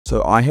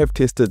So I have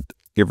tested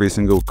every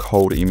single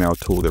cold email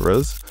tool there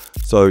is,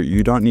 so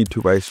you don't need to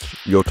waste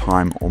your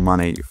time or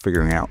money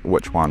figuring out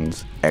which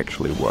ones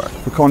actually work.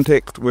 For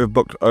context, we've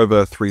booked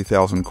over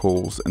 3,000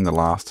 calls in the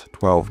last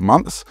 12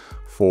 months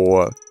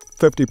for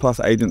 50 plus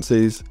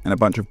agencies and a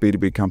bunch of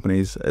B2B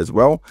companies as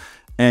well.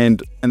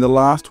 And in the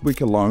last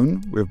week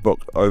alone, we've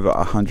booked over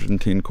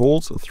 110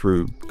 calls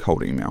through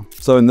cold email.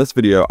 So in this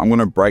video, I'm going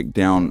to break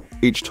down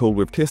each tool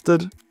we've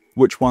tested,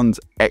 which ones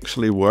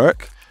actually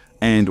work,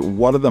 and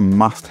what are the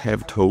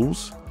must-have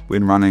tools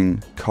when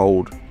running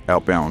cold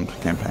outbound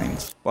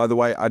campaigns. By the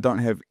way, I don't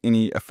have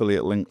any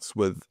affiliate links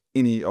with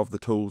any of the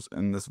tools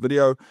in this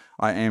video.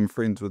 I am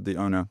friends with the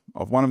owner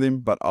of one of them,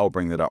 but I'll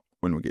bring that up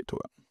when we get to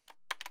it.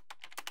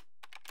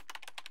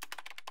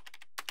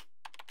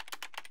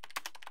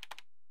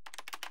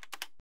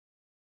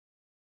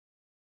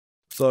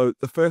 So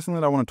the first thing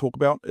that I want to talk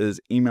about is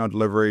email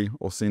delivery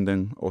or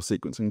sending or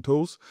sequencing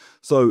tools.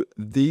 So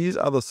these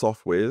are the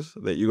softwares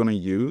that you're going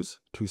to use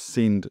to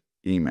send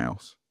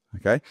emails,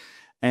 okay?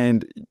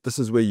 And this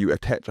is where you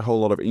attach a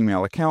whole lot of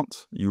email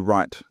accounts, you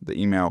write the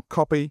email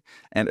copy,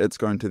 and it's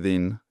going to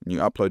then, you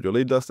upload your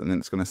lead list, and then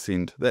it's going to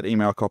send that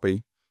email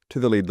copy to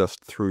the lead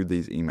list through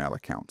these email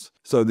accounts.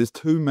 So there's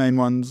two main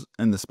ones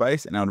in the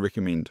space, and I would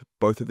recommend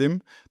both of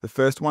them. The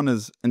first one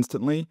is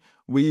Instantly.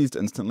 We used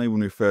Instantly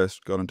when we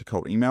first got into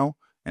cold email,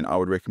 and I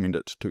would recommend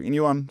it to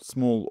anyone,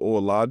 small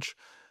or large.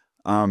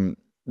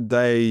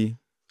 They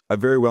are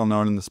very well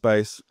known in the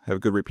space, have a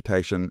good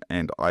reputation,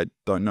 and I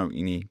don't know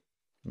any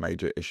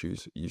major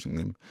issues using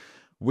them.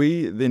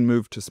 We then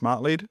moved to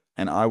SmartLead,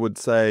 and I would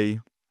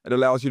say it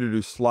allows you to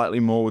do slightly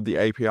more with the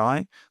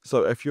API.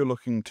 So if you're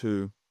looking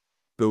to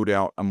build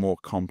out a more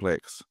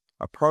complex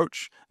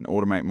approach and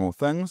automate more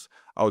things,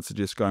 I would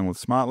suggest going with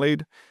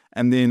SmartLead.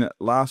 And then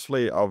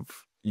lastly,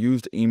 I've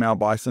used Email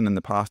Bison in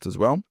the past as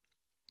well.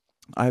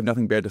 I have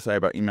nothing bad to say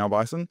about Email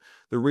Bison.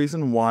 The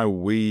reason why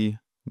we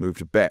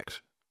moved back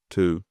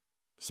to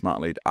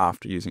SmartLead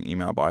after using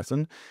Email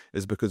Bison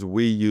is because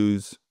we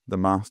use the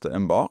master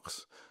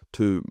inbox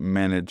to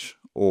manage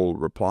all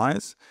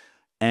replies,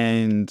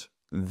 and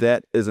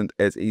that isn't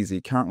as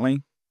easy currently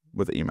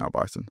with Email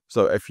Bison.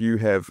 So if you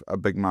have a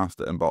big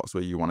master inbox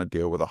where you want to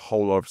deal with a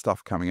whole lot of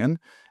stuff coming in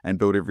and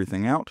build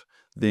everything out,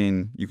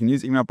 then you can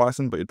use Email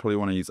Bison, but you'd probably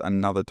want to use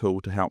another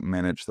tool to help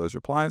manage those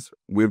replies.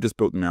 We've just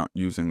built them out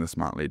using the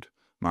SmartLead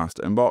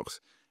master inbox,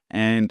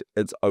 and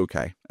it's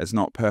okay. It's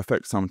not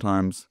perfect.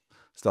 Sometimes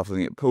stuff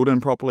doesn't get pulled in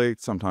properly.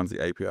 Sometimes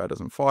the API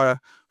doesn't fire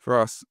for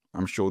us.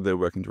 I'm sure they're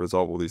working to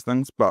resolve all these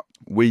things, but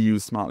we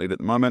use SmartLead at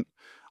the moment.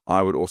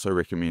 I would also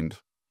recommend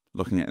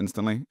looking at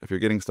Instantly. If you're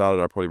getting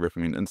started, I'd probably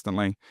recommend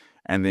Instantly.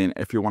 And then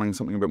if you're wanting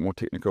something a bit more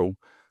technical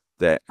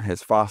that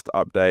has faster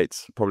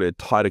updates, probably a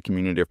tighter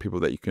community of people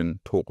that you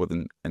can talk with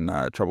and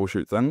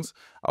troubleshoot things,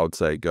 I would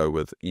say go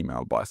with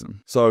Email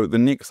Bison. So the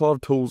next lot of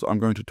tools I'm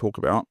going to talk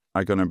about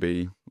are going to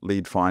be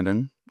lead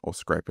finding or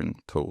scraping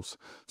tools.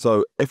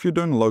 So if you're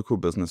doing local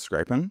business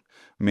scraping,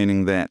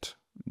 meaning that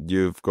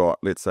you've got,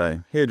 let's say,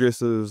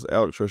 hairdressers,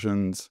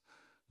 electricians,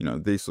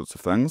 these sorts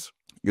of things,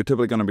 you're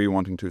typically going to be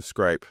wanting to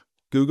scrape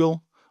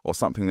Google or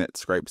something that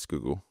scrapes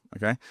Google,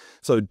 okay?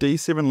 So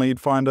D7 Lead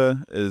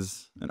Finder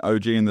is an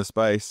OG in the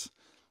space.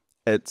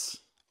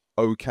 It's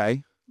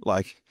okay.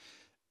 Like,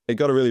 it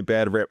got a really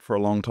bad rep for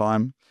a long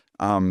time,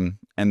 and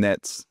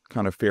that's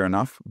kind of fair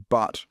enough,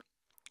 but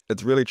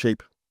it's really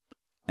cheap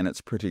and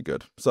it's pretty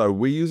good. So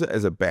we use it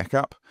as a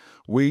backup.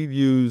 We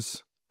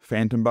use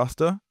Phantom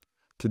Buster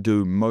to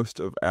do most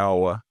of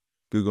our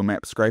Google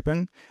Maps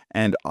scraping,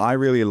 and I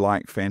really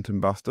like Phantom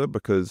Buster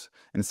because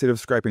instead of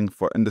scraping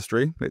for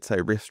industry, let's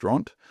say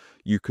restaurant,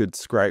 you could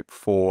scrape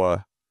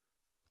for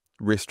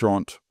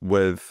restaurant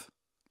with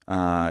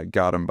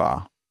garden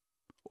bar,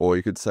 or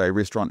you could say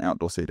restaurant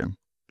outdoor seating,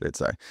 let's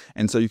say.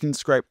 And so you can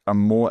scrape a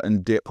more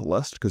in-depth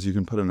list because you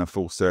can put in a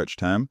full search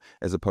term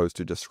as opposed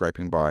to just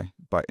scraping by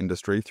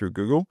industry through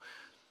Google.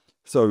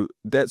 So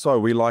that's why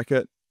we like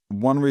it.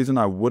 One reason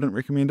I wouldn't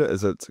recommend it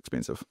is it's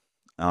expensive.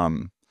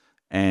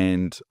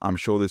 And I'm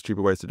sure there's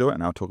cheaper ways to do it,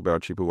 and I'll talk about a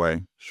cheaper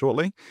way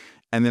shortly.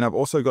 And then I've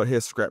also got here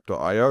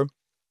Scrap.io.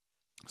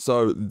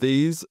 So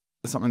these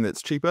are something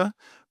that's cheaper,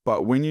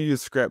 but when you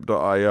use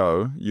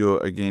Scrap.io, you're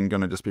again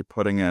going to just be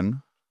putting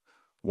in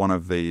one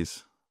of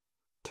these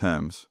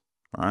terms,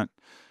 right?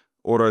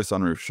 Auto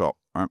sunroof shop,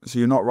 right? So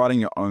you're not writing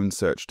your own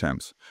search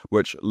terms,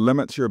 which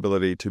limits your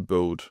ability to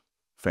build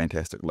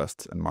fantastic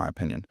lists, in my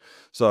opinion.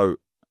 So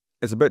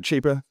it's a bit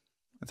cheaper.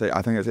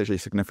 I think it's actually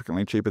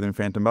significantly cheaper than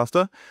Phantom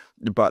Buster,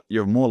 but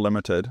you're more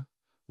limited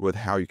with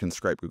how you can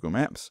scrape Google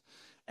Maps.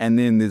 And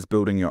then there's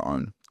building your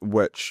own,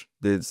 which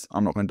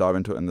I'm not going to dive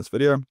into it in this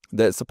video.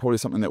 That's probably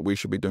something that we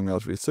should be doing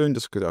relatively soon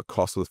just because our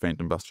costs with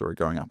Phantom Buster are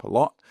going up a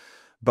lot.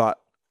 But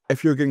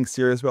if you're getting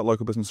serious about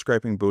local business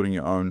scraping, building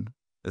your own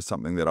is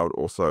something that I would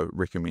also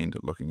recommend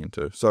looking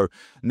into. So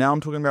now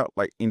I'm talking about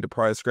like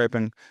enterprise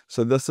scraping.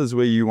 So this is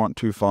where you want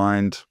to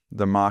find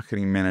the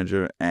marketing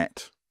manager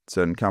at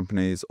certain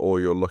companies,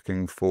 or you're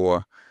looking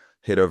for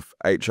head of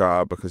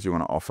HR because you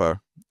want to offer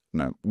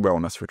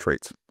wellness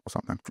retreats or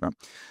something, right?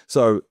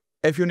 So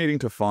if you're needing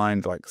to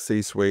find like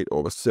C-suite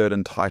or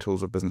certain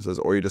titles of businesses,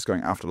 or you're just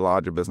going after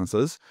larger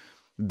businesses,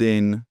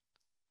 then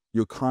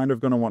you're kind of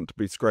going to want to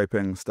be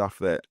scraping stuff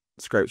that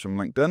scrapes from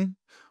LinkedIn,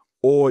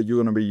 or you're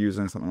going to be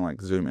using something like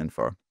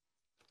ZoomInfo.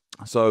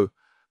 So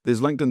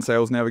there's LinkedIn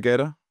Sales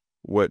Navigator,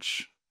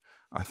 which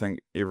I think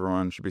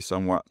everyone should be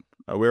somewhat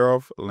aware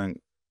of.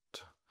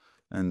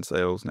 LinkedIn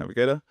Sales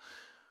Navigator.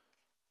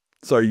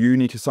 So you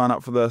need to sign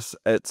up for this.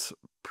 It's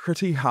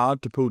pretty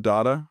hard to pull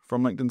data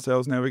from LinkedIn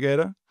Sales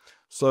Navigator.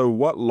 So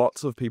what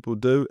lots of people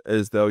do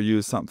is they'll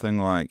use something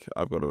like,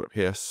 I've got it up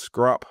here,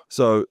 Scrup.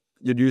 So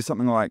you'd use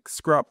something like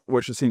Scrup,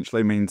 which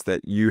essentially means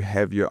that you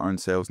have your own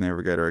Sales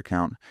Navigator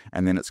account,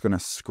 and then it's going to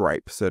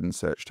scrape certain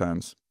search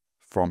terms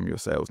from your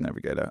Sales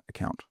Navigator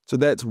account. So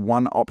that's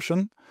one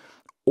option.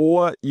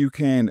 Or you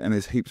can, and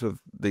there's heaps of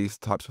these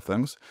types of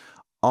things.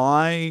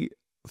 I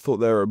thought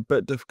they were a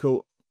bit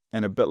difficult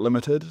and a bit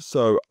limited,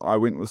 so I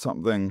went with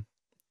something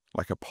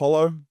like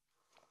Apollo.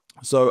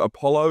 So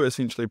Apollo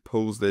essentially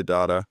pulls their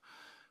data,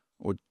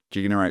 or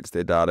generates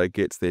their data,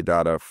 gets their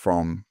data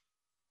from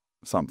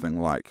something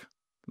like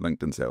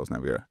LinkedIn Sales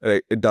Navigator.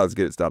 It does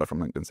get its data from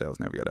LinkedIn Sales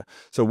Navigator.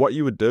 So what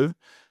you would do,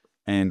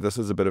 and this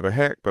is a bit of a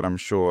hack, but I'm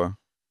sure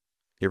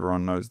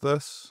everyone knows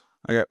this.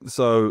 Okay,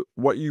 so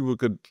what you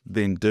could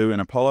then do in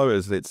Apollo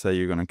is, let's say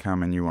you're going to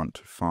come and you want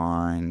to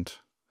find,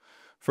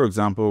 for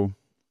example,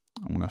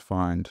 I'm going to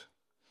find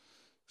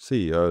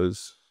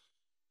CEOs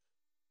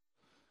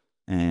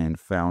and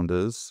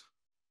founders,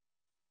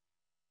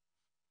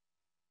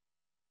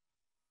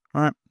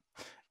 all right,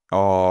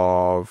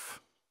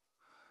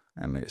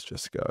 and let's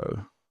just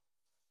go,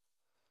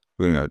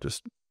 we're going to go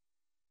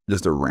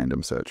just a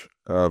random search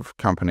of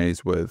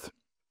companies with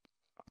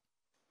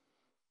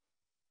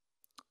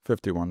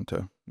 51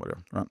 to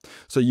whatever, right?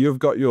 So you've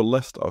got your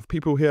list of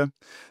people here.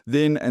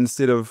 Then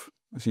instead of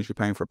essentially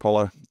paying for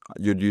Apollo,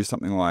 you'd use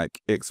something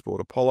like Export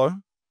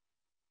Apollo,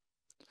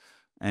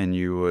 and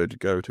you would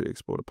go to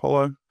Export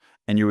Apollo,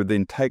 and you would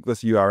then take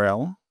this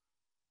URL,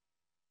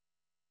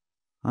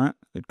 right?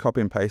 You'd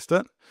copy and paste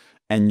it,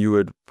 and you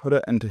would put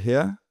it into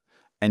here,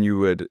 and you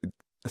would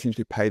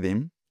essentially pay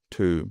them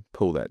to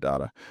pull that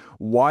data.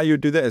 Why you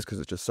do that is because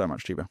it's just so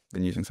much cheaper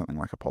than using something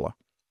like Apollo.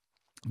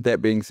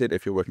 That being said,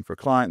 if you're working for a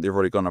client, they've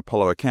already got an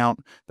Apollo account,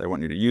 they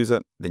want you to use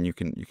it, then you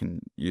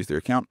can use their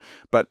account.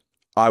 But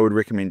I would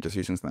recommend just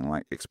using something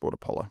like Export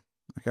Apollo.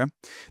 Okay.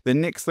 The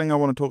next thing I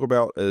want to talk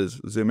about is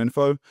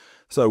ZoomInfo.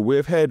 So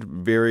we've had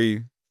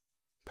really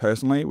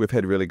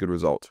good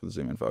results with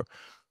ZoomInfo.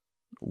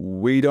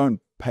 We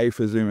don't pay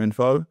for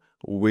ZoomInfo.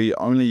 We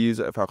only use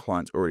it if our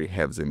clients already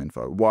have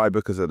ZoomInfo. Why?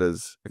 Because it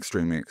is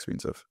extremely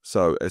expensive.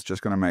 So it's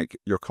just going to make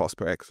your cost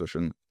per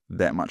acquisition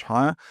that much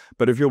higher.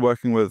 But if you're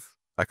working with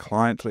a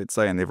client, let's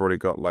say, and they've already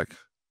got like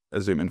a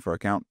ZoomInfo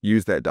account,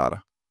 use that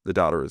data. The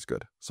data is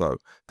good. So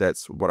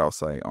that's what I'll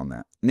say on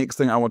that. Next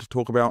thing I want to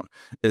talk about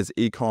is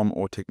e-com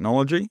or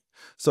technology.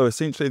 So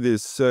essentially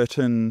there's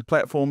certain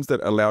platforms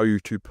that allow you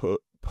to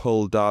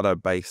pull data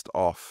based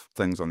off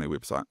things on their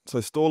website. So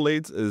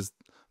StoreLeads is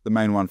the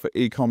main one for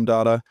e-com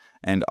data,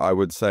 and I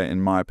would say,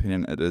 in my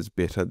opinion, it is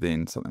better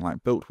than something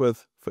like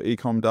BuiltWith for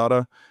e-com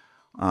data.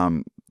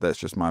 That's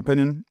just my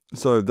opinion.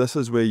 So this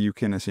is where you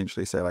can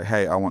essentially say like,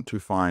 hey, I want to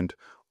find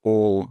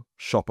all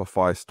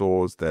Shopify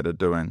stores that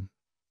are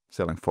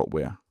selling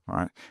footwear, all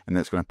right? And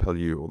that's going to pull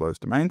you all those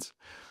domains.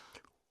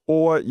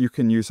 Or you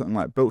can use something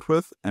like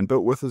BuiltWith, and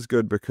BuiltWith is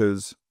good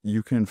because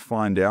you can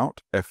find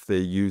out if they're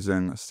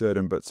using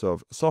certain bits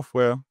of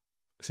software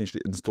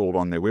essentially installed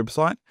on their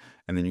website,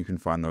 and then you can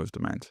find those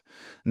domains.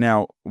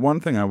 Now, one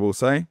thing I will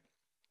say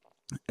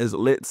is,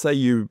 let's say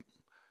you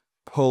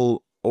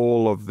pull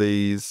all of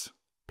these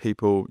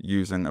people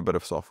using a bit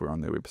of software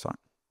on their website,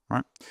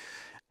 right?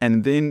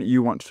 And then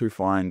you want to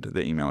find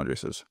the email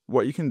addresses.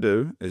 What you can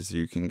do is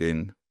you'd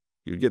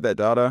get that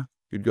data,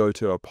 you'd go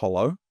to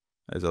Apollo,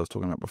 as I was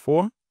talking about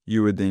before.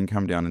 You would then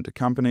come down into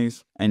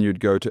companies, and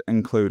you'd go to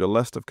include a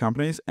list of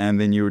companies, and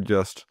then you would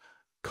just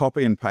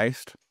copy and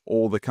paste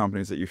all the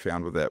companies that you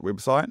found with that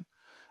website,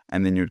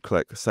 and then you'd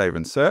click save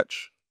and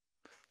search,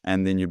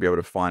 and then you'd be able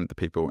to find the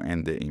people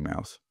and their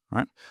emails,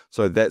 right?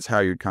 So that's how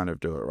you'd kind of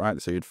do it,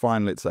 right? So you'd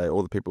find, let's say,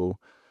 all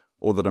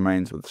the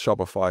domains with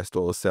Shopify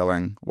stores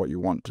selling what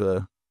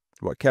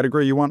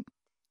category you want.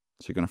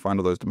 So you're going to find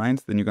all those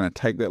domains. Then you're going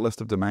to take that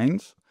list of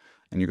domains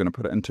and you're going to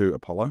put it into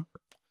Apollo.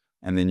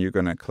 And then you're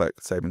going to click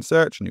save and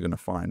search, and you're going to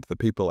find the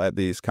people at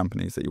these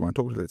companies that you want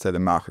to talk to. Let's say the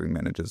marketing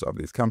managers of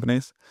these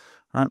companies,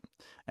 right?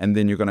 And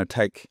then you're going to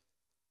take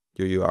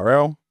your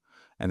URL,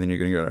 and then you're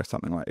going to go to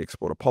something like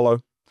Export Apollo,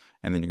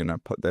 and then you're going to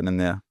put that in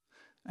there,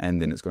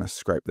 and then it's going to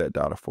scrape that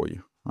data for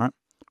you, right?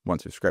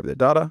 Once you've scraped that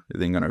data, you're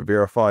then going to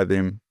verify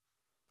them,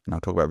 and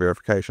I'll talk about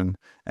verification,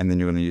 and then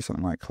you're going to use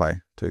something like Clay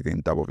to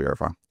again double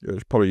verify. You'll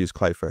probably use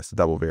Clay first to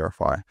double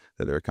verify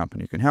that they're a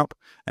company you can help,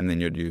 and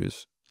then you'd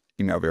use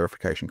email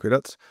verification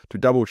credits to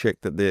double check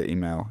that their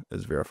email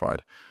is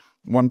verified.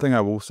 One thing I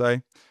will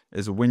say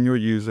is, when you're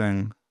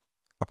using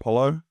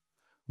Apollo,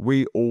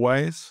 we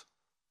always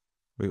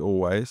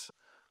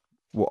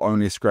will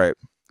only scrape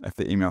if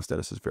the email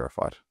status is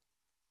verified.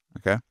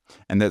 okay?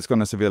 And that's going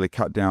to severely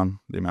cut down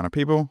the amount of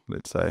people.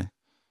 Let's say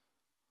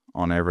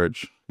on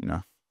average, you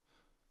know,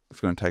 it's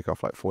going to take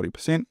off like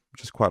 40%,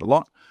 which is quite a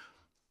lot.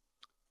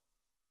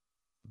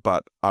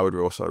 But I would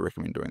also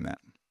recommend doing that,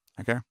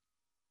 okay?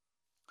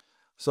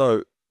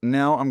 So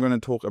now I'm going to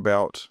talk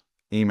about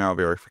email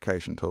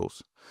verification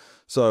tools.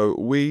 So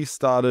we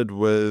started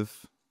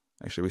with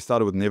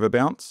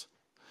NeverBounce,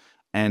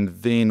 and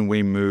then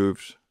we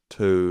moved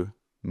to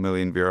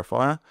Million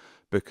Verifier,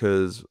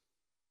 because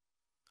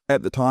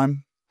at the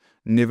time,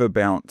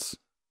 NeverBounce,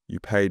 you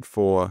paid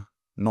for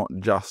not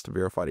just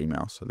verified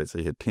emails. So let's say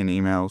you had 10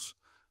 emails,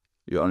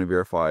 you only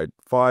verified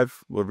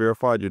 5 were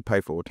verified, you'd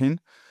pay for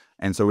 10.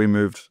 And so we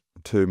moved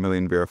to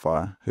Million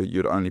Verifier, who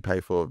you'd only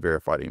pay for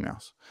verified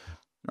emails.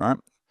 All right.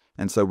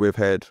 And so we've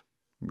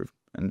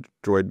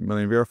enjoyed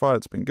Million Verifier.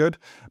 It's been good,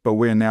 but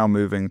we're now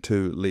moving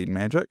to Lead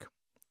Magic.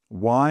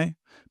 Why?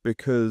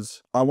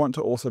 Because I want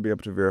to also be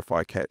able to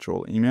verify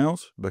catch-all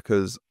emails,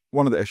 because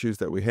one of the issues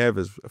that we have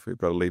is if we've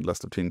got a lead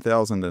list of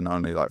 10,000 and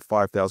only like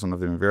 5,000 of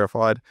them are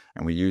verified,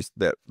 and we use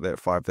that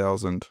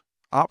 5,000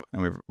 up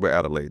and we're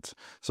out of leads.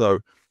 So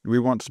we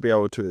want to be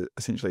able to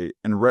essentially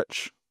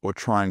enrich or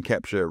try and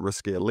capture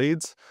riskier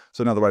leads.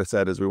 So another way to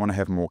say it is we want to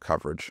have more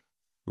coverage.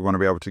 We want to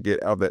be able to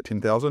get out of that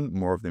 10,000,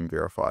 more of them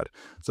verified.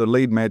 So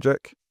Lead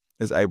Magic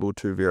is able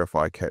to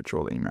verify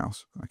catch-all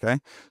emails, okay?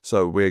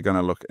 So we're going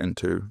to look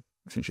into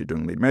essentially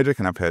doing Lead Magic,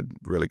 and I've had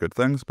really good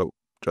things, but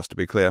just to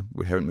be clear,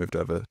 we haven't moved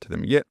over to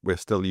them yet. We're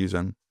still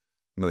using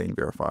Million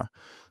Verifier.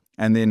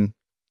 And then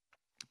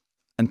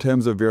in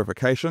terms of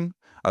verification,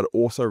 I'd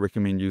also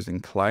recommend using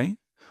Clay,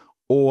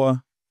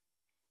 or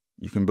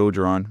you can build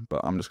your own,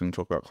 but I'm just going to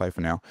talk about Clay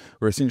for now.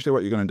 Where essentially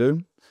what you're going to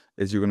do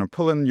is you're going to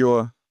pull in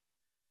your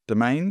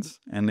domains,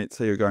 and let's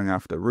say you're going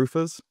after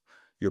roofers.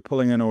 You're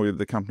pulling in all of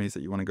the companies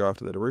that you want to go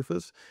after that are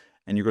roofers,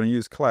 and you're going to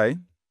use Clay.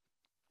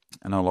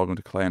 And I'll log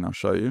into Clay and I'll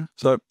show you.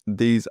 So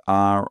these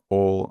are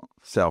all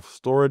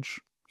self-storage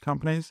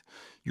companies.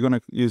 You're going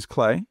to use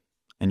Clay,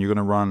 and you're going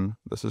to run,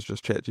 this is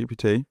just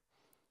ChatGPT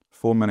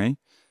for Mini.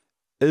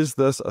 Is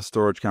this a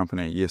storage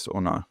company? Yes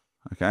or no?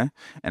 Okay.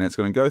 And it's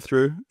going to go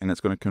through and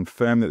it's going to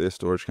confirm that they're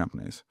storage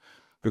companies,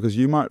 because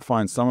you might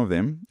find some of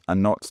them are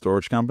not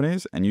storage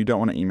companies and you don't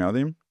want to email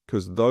them,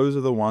 because those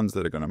are the ones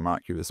that are going to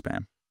mark you as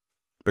spam.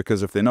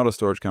 Because if they're not a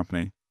storage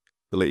company,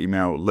 the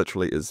email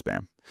literally is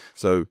spam.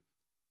 So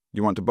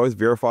you want to both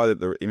verify that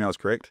the email is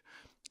correct,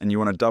 and you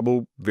want to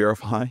double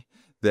verify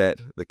that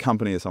the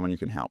company is someone you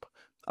can help.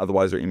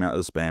 Otherwise, their email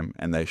is spam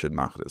and they should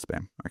mark it as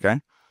spam.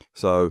 Okay.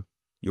 So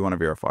you want to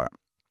verify it.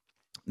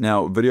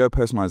 Now, video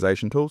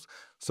personalization tools.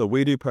 So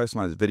we do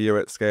personalized video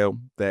at scale.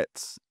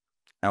 That's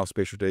our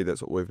specialty.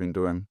 That's what we've been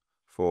doing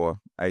for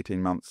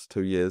 18 months,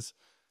 2 years.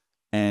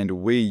 And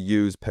we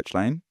use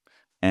Pitchlane,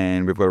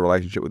 and we've got a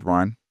relationship with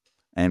Ryan,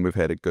 and we've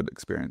had a good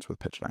experience with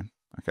Pitchlane.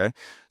 Okay.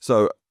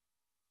 So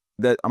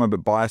that I'm a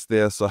bit biased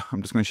there. So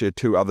I'm just going to share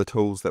 2 other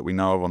tools that we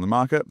know of on the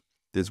market.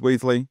 There's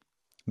Weasley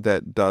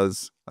that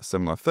does a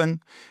similar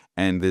thing.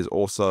 And there's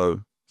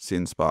also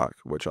SendSpark,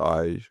 which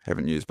I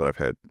haven't used, but I've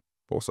had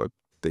also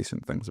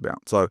decent things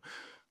about. So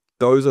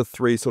those are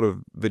 3 sort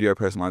of video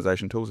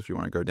personalization tools if you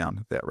want to go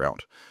down that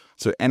route.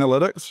 So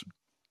analytics,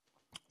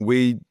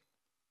 we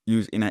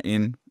use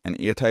NAN and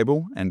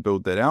Airtable and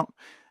build that out.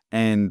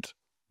 And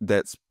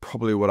that's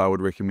probably what I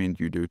would recommend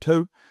you do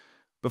too.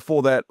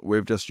 Before that,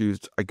 we've just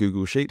used a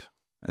Google Sheet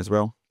as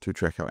well to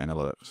track our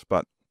analytics,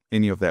 but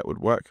any of that would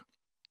work.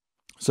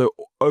 So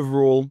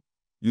overall,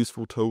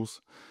 useful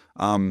tools.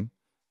 Something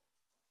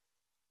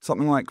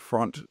like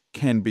Front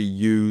can be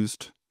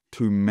used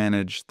to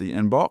manage the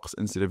inbox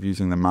instead of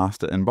using the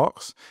master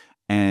inbox.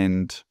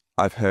 And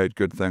I've heard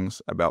good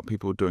things about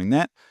people doing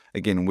that.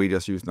 Again, we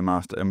just use the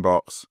master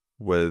inbox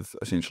with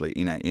essentially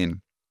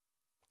NAN,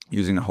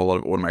 using a whole lot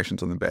of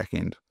automations on the back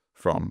end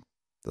from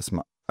the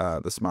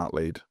Smart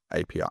Lead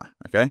API.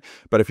 Okay.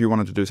 But if you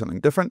wanted to do something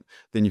different,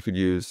 then you could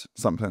use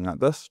something like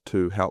this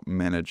to help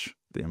manage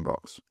the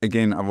inbox.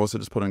 Again, I've also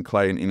just put in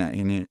Clay and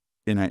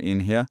NAN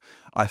here.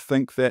 I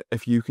think that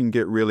if you can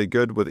get really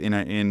good with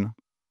NAN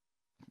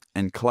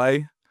and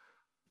Clay,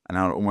 and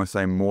I would almost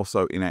say more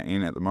so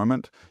NAN at the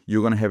moment,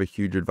 you're going to have a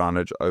huge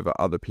advantage over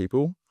other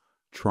people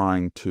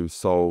trying to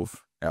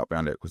solve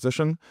outbound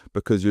acquisition,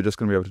 because you're just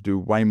going to be able to do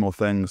way more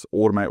things,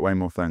 automate way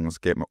more things,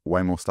 get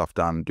way more stuff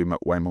done, do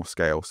way more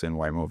scale, send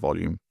way more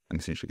volume, and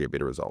essentially get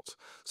better results.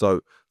 So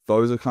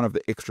those are kind of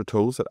the extra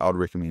tools that I would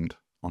recommend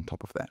on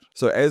top of that.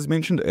 So as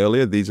mentioned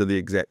earlier, these are the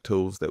exact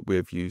tools that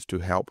we've used to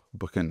help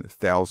book in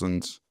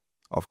thousands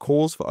of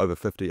calls for over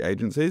 50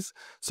 agencies.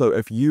 So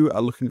if you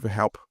are looking for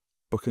help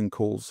booking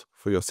calls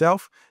for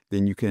yourself,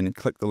 then you can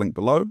click the link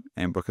below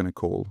and book in a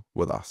call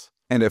with us.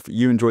 And if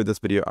you enjoyed this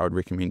video, I would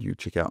recommend you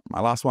check out my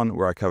last one,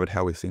 where I covered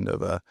how we send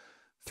over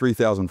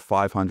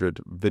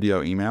 3,500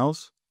 video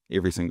emails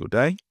every single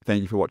day.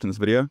 Thank you for watching this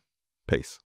video. Peace.